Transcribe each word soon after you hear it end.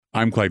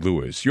I'm Clyde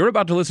Lewis. You're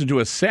about to listen to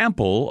a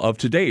sample of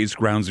today's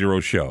Ground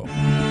Zero show.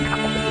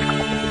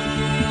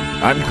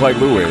 I'm Clyde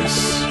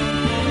Lewis,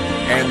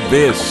 and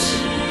this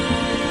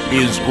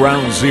is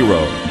Ground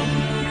Zero.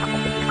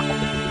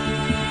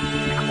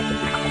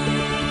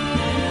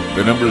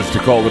 The numbers to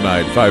call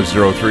tonight,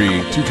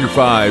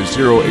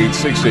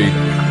 503-225-0860.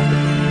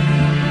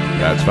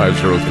 That's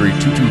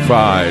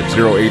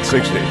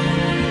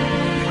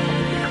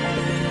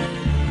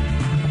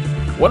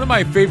 503-225-0860. One of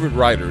my favorite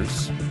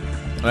writers,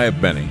 I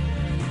have many.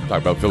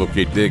 Talk about Philip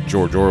K. Dick,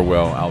 George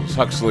Orwell, Aldous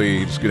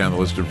Huxley. Just go down the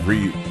list of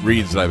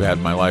reads that I've had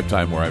in my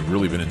lifetime where I've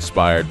really been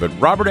inspired. But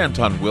Robert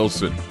Anton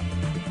Wilson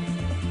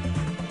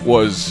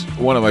was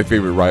one of my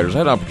favorite writers. I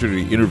had an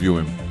opportunity to interview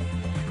him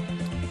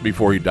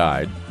before he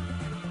died.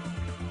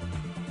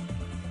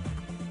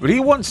 But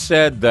he once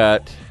said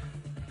that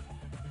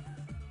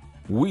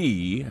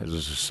we, as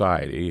a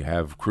society,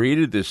 have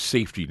created this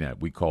safety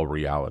net we call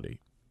reality.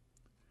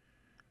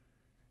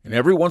 And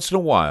every once in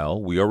a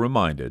while, we are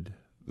reminded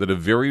that a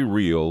very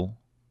real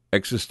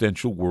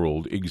existential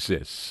world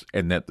exists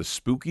and that the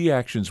spooky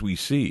actions we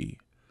see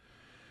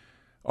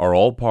are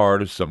all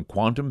part of some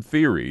quantum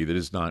theory that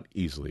is not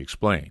easily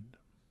explained.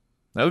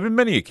 Now, there have been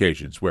many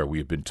occasions where we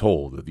have been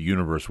told that the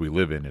universe we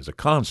live in is a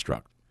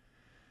construct,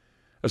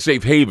 a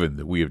safe haven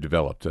that we have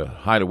developed to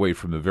hide away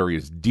from the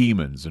various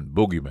demons and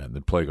boogeymen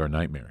that plague our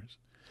nightmares.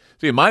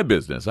 See, in my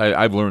business,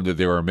 I've learned that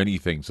there are many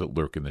things that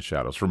lurk in the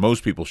shadows. For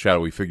most people,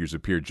 shadowy figures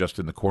appear just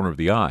in the corner of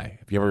the eye.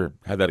 Have you ever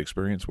had that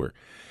experience where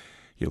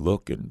you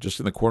look and just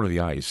in the corner of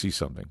the eye you see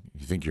something?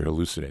 You think you're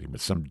hallucinating,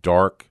 but some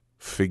dark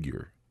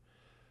figure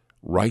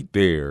right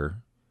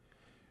there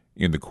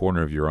in the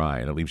corner of your eye,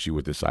 and it leaves you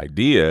with this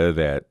idea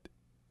that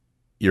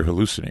you're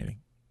hallucinating.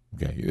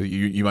 Okay,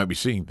 you might be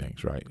seeing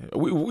things, right?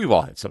 We've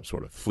all had some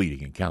sort of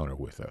fleeting encounter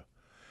with a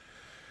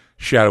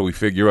shadowy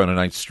figure on a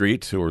night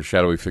street or a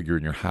shadowy figure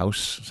in your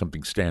house,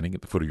 something standing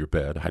at the foot of your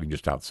bed, hiding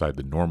just outside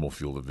the normal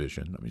field of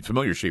vision. I mean,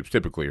 familiar shapes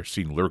typically are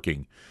seen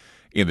lurking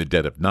in the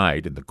dead of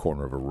night in the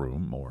corner of a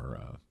room or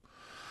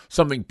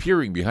something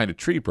peering behind a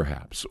tree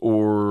perhaps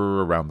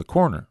or around the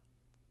corner.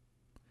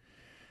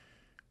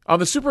 On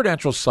the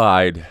supernatural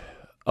side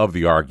of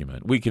the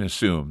argument, we can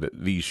assume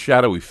that these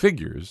shadowy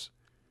figures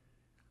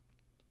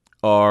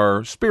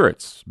are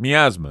spirits,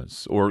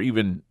 miasmas, or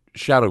even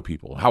shadow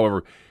people.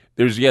 However,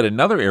 there's yet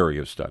another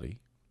area of study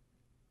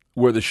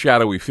where the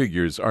shadowy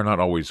figures are not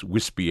always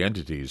wispy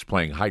entities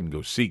playing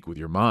hide-and-go-seek with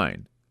your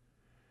mind.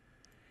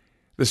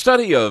 The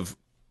study of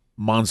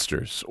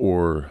monsters,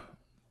 or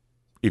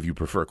if you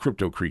prefer,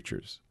 crypto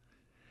creatures,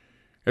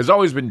 has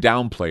always been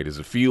downplayed as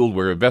a field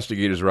where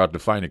investigators are out to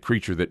find a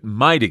creature that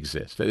might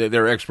exist.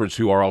 There are experts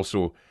who are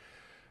also,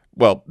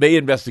 well, they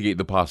investigate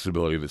the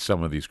possibility that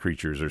some of these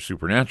creatures are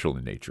supernatural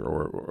in nature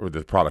or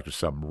the product of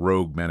some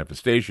rogue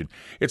manifestation.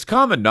 It's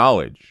common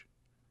knowledge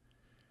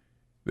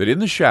that in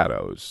the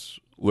shadows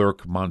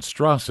lurk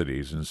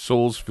monstrosities and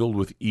souls filled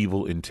with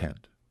evil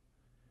intent.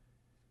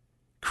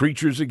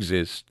 Creatures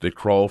exist that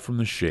crawl from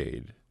the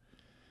shade,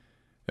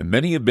 and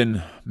many have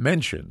been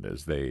mentioned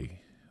as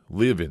they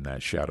live in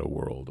that shadow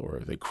world,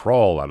 or they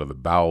crawl out of the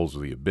bowels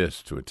of the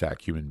abyss to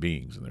attack human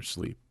beings in their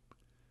sleep.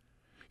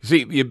 You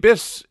see, the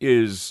abyss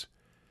is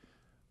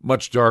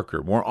much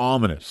darker, more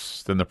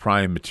ominous than the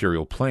prime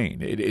material plane.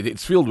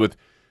 It's filled with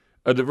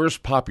a diverse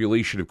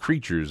population of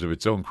creatures of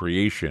its own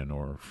creation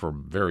or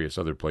from various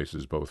other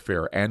places, both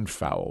fair and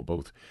foul,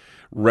 both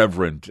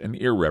reverent and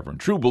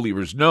irreverent. True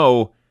believers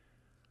know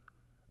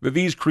that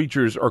these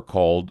creatures are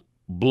called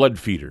blood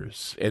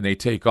feeders, and they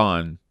take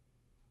on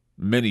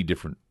many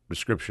different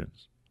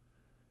descriptions.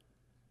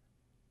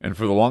 And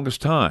for the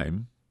longest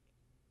time,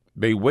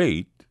 they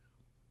wait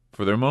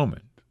for their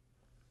moment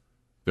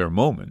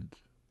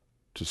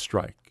to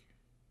strike.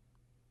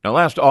 Now,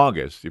 last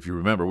August, if you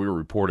remember, we were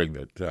reporting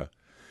that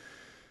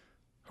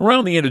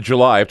around the end of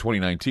July of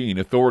 2019,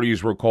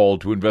 authorities were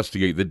called to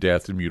investigate the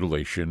death and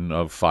mutilation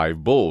of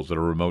 5 bulls at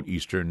a remote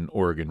eastern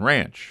Oregon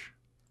ranch.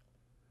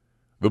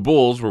 The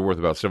bulls were worth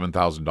about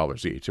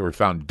 $7,000 each. They were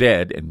found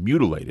dead and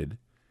mutilated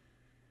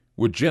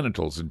with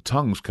genitals and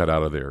tongues cut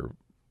out of their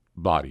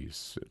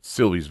bodies at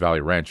Silvies Valley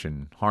Ranch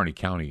in Harney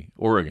County,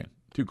 Oregon.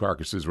 2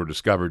 carcasses were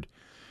discovered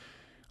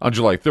on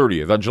July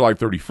 30th. On July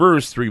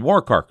 31st, 3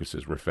 more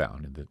carcasses were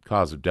found, and the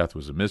cause of death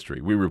was a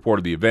mystery. We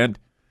reported the event.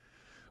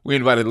 We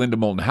invited Linda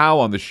Moulton Howe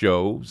on the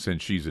show,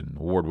 since she's an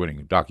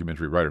award-winning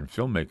documentary writer and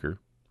filmmaker.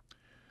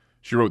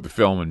 She wrote the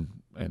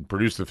film and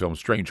produced the film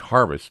Strange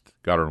Harvest,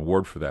 got her an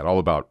award for that, all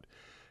about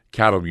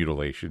cattle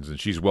mutilations, and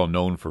she's well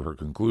known for her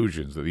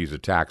conclusions that these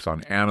attacks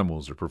on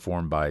animals are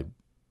performed by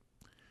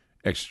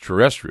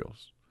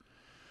extraterrestrials.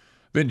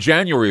 Then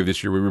January of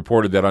this year, we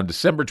reported that on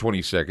December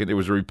 22nd, there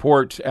was a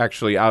report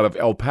actually out of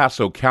El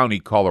Paso County,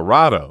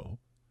 Colorado,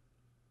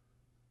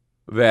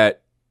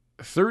 that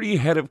 30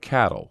 head of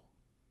cattle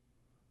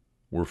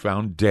were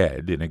found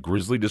dead in a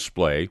grisly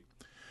display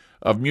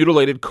of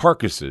mutilated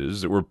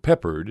carcasses that were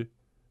peppered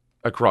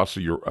across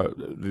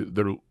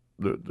the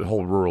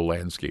whole rural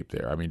landscape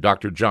there. I mean,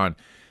 Dr. John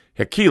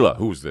Hekila,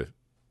 who was the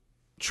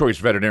Choice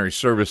Veterinary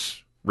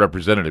Service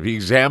representative, he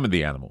examined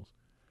the animals.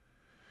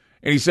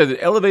 And he said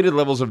that elevated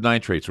levels of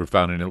nitrates were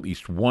found in at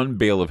least one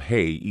bale of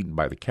hay eaten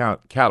by the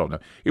cattle. Now,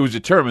 it was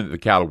determined that the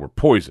cattle were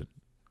poisoned.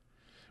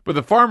 But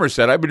the farmer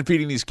said, I've been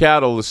feeding these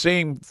cattle the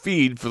same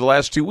feed for the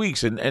last 2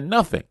 weeks and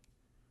nothing.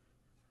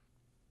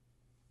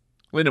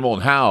 Linda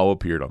Moulton Howe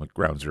appeared on the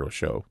Ground Zero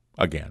show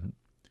again.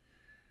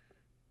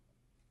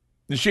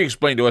 And she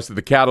explained to us that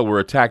the cattle were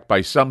attacked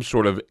by some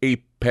sort of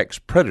apex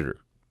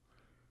predator.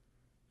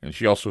 And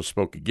she also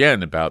spoke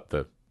again about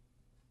the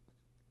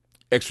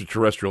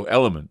extraterrestrial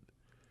element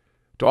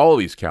to all of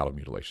these cattle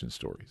mutilation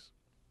stories.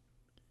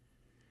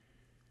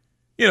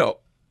 You know,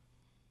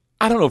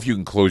 I don't know if you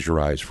can close your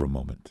eyes for a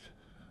moment.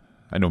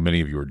 I know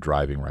many of you are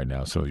driving right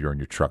now. Some of you are in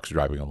your trucks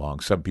driving along.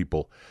 Some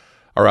people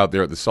are out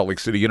there at the Salt Lake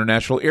City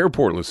International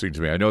Airport listening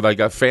to me. I know that I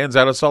got fans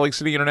out of Salt Lake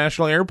City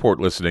International Airport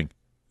listening.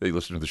 They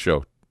listen to the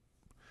show.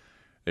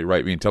 They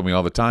write me and tell me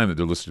all the time that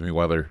they're listening to me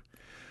while they're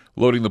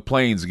loading the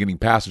planes and getting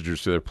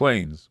passengers to their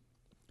planes.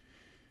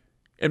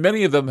 And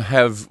many of them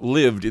have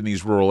lived in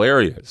these rural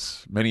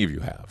areas. Many of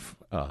you have.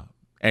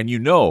 And you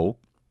know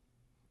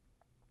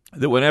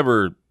that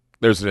whenever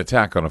there's an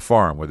attack on a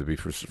farm, whether it be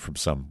from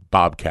some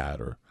bobcat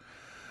or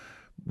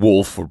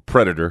wolf or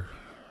predator,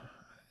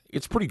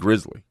 it's pretty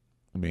grisly.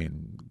 I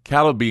mean,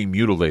 cattle being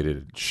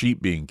mutilated,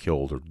 sheep being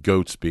killed, or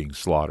goats being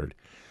slaughtered.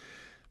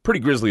 Pretty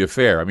grisly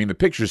affair. I mean, the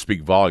pictures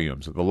speak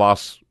volumes. The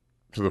loss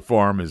to the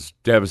farm is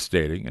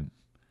devastating, and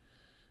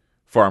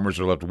farmers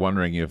are left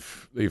wondering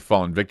if they've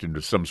fallen victim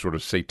to some sort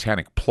of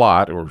satanic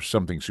plot or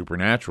something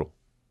supernatural.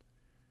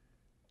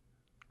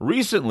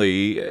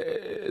 Recently,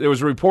 there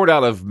was a report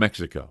out of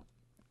Mexico,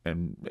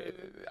 and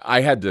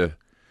I had to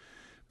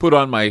put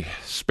on my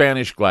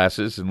Spanish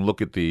glasses and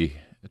look at the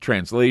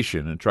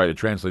translation and try to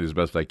translate as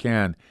best I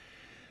can.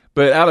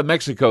 But out of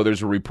Mexico,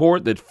 there's a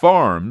report that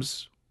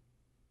farms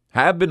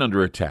have been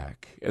under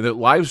attack and that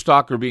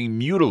livestock are being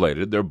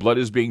mutilated. Their blood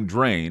is being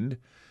drained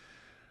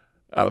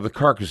out of the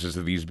carcasses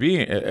of these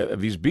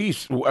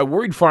beasts.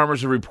 Worried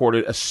farmers have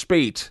reported a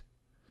spate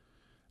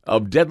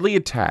of deadly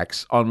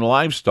attacks on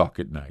livestock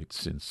at night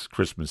since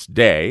Christmas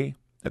Day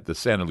at the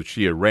Santa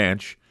Lucia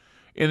Ranch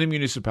in the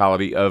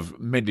municipality of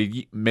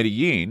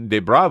Medellin de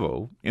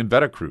Bravo in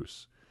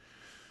Veracruz.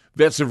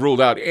 Vets have ruled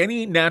out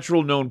any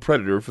natural known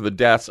predator for the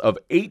deaths of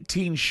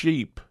 18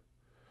 sheep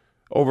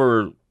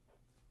over,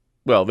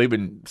 well, they've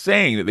been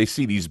saying that they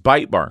see these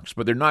bite marks,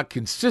 but they're not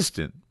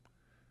consistent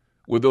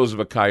with those of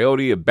a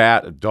coyote, a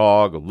bat, a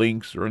dog, a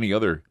lynx, or any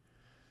other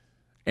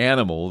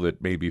animal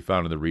that may be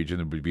found in the region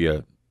that would be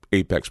a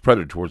apex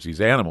predator towards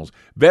these animals.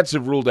 Vets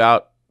have ruled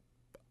out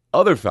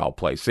other foul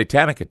play,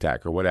 satanic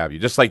attack or what have you,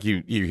 just like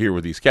you hear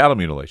with these cattle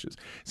mutilations.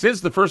 Since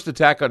the first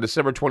attack on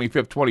December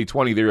 25th,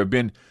 2020, there have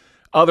been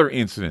other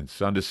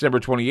incidents on December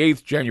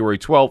 28th, January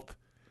 12th,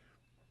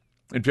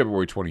 and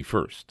February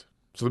 21st.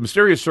 So the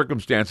mysterious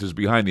circumstances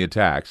behind the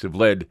attacks have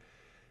led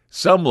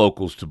some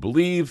locals to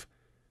believe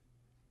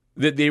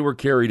that they were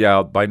carried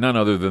out by none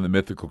other than the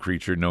mythical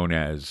creature known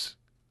as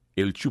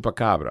El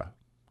Chupacabra.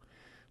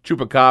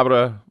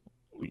 Chupacabra,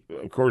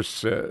 of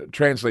course,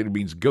 translated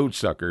means goat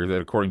sucker,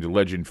 that according to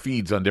legend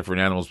feeds on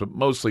different animals, but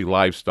mostly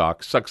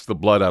livestock, sucks the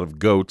blood out of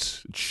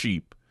goats,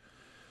 sheep,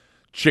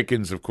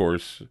 chickens, of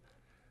course.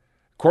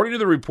 According to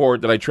the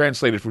report that I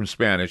translated from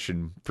Spanish,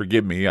 and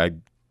forgive me, I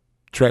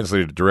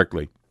translated it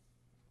directly,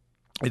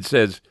 it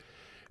says,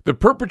 the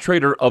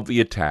perpetrator of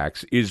the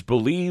attacks is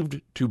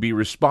believed to be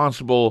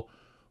responsible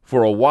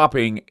for a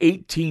whopping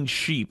 18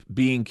 sheep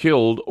being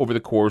killed over the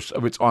course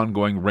of its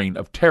ongoing reign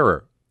of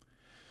terror.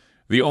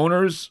 The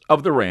owners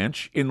of the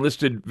ranch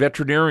enlisted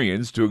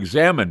veterinarians to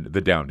examine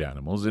the downed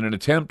animals in an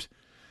attempt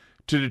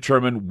to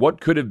determine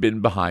what could have been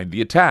behind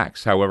the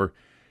attacks. However,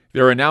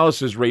 their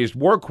analysis raised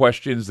more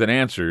questions than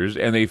answers,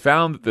 and they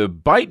found that the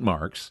bite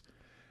marks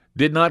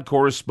did not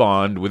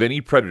correspond with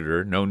any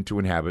predator known to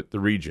inhabit the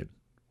region.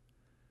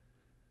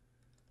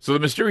 So the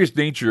mysterious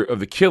nature of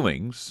the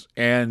killings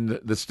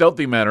and the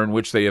stealthy manner in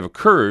which they have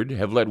occurred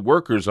have led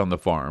workers on the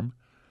farm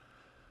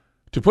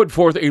to put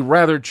forth a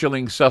rather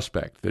chilling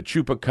suspect, the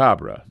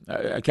Chupacabra.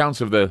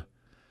 Accounts of the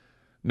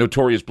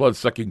notorious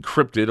blood-sucking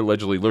cryptid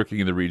allegedly lurking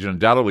in the region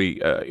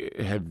undoubtedly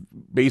have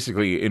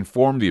basically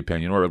informed the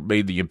opinion, or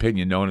made the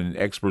opinion known, and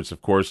experts,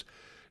 of course,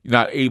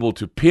 not able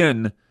to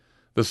pin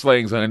the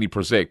slayings on any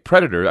prosaic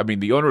predator. I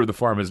mean, the owner of the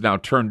farm has now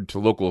turned to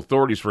local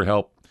authorities for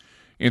help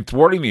in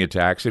thwarting the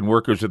attacks, and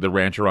workers at the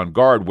ranch are on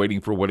guard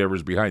waiting for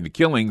whatever's behind the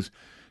killings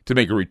to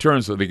make a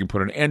return so they can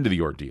put an end to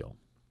the ordeal.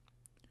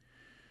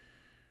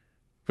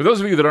 For those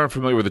of you that aren't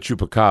familiar with the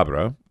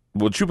Chupacabra,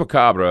 well,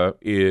 Chupacabra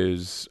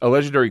is a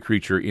legendary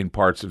creature in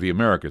parts of the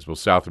Americas, both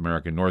South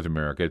America and North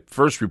America.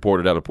 First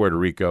reported out of Puerto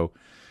Rico,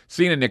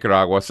 seen in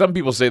Nicaragua. Some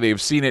people say they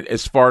have seen it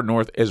as far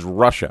north as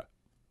Russia.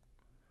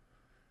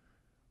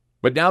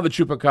 But now the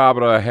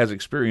Chupacabra has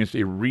experienced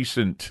a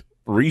recent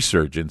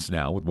resurgence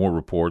now with more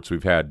reports.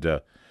 We've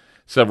had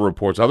several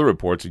reports, other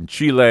reports in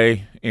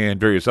Chile and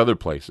various other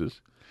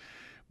places.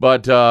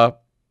 But the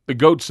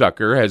goat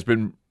sucker has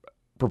been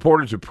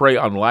purported to prey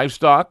on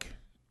livestock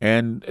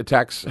and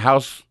attacks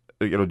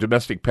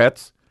domestic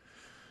pets.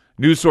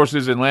 News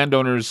sources and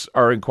landowners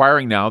are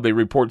inquiring now. They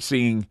report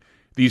seeing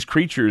these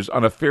creatures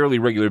on a fairly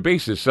regular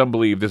basis. Some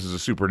believe this is a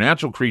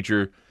supernatural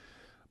creature,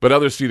 but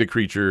others see the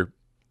creature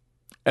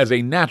as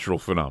a natural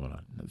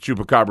phenomenon. The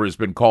chupacabra has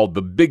been called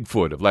the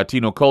Bigfoot of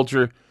Latino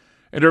culture,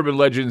 and urban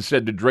legends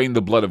said to drain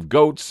the blood of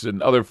goats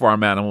and other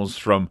farm animals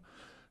from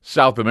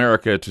South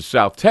America to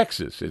South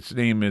Texas. Its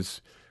name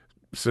is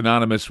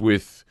synonymous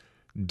with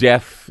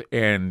death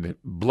and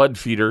blood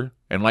feeder,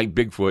 and like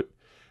Bigfoot,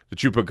 the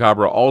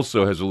chupacabra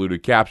also has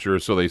eluded capture,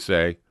 so they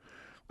say.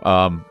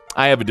 I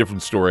have a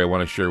different story I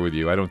want to share with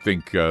you. I don't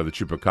think the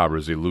chupacabra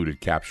has eluded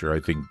capture. I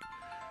think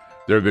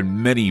there have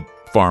been many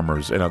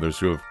farmers and others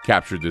who have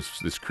captured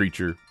this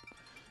creature,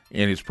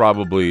 and it's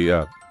probably,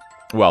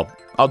 well,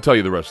 I'll tell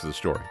you the rest of the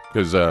story,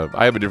 because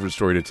I have a different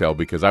story to tell,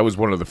 because I was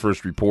one of the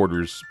first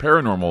reporters,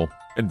 paranormal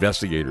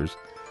investigators,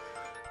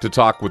 to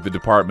talk with the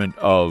Department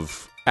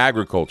of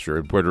Agriculture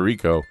in Puerto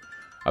Rico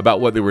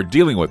about what they were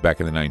dealing with back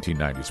in the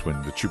 1990s when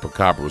the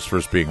chupacabra was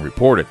first being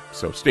reported.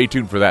 So stay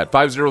tuned for that.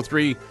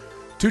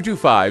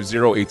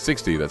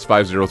 503-225-0860. That's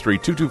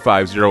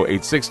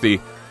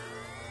 503-225-0860.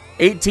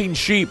 18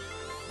 sheep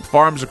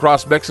farms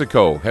across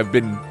Mexico have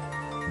been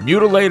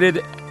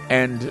mutilated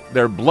and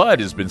their blood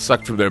has been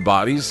sucked from their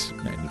bodies,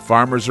 and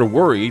farmers are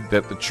worried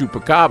that the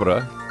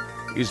chupacabra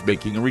is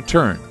making a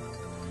return.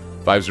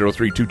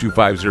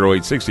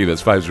 503-225-0860.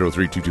 That's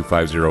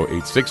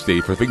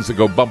 503-225-0860. For things that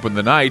go bump in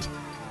the night,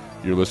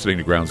 you're listening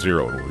to Ground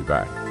Zero, and we'll be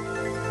back.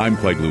 I'm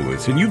Craig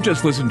Lewis, and you've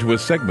just listened to a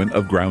segment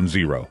of Ground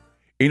Zero.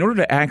 In order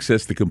to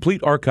access the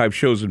complete archive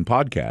shows and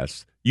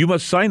podcasts, you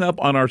must sign up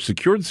on our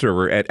secured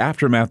server at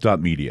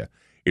aftermath.media.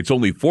 It's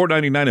only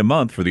 $4.99 a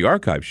month for the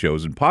archive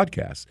shows and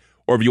podcasts.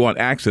 Or if you want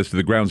access to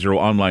the Ground Zero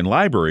online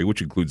library,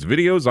 which includes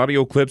videos,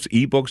 audio clips,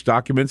 ebooks,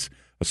 documents,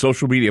 a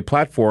social media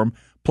platform,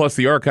 plus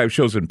the archive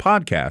shows and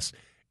podcasts,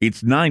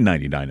 it's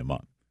 $9.99 a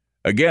month.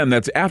 Again,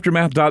 that's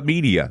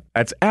aftermath.media.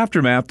 That's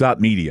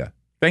aftermath.media.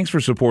 Thanks for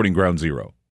supporting Ground Zero.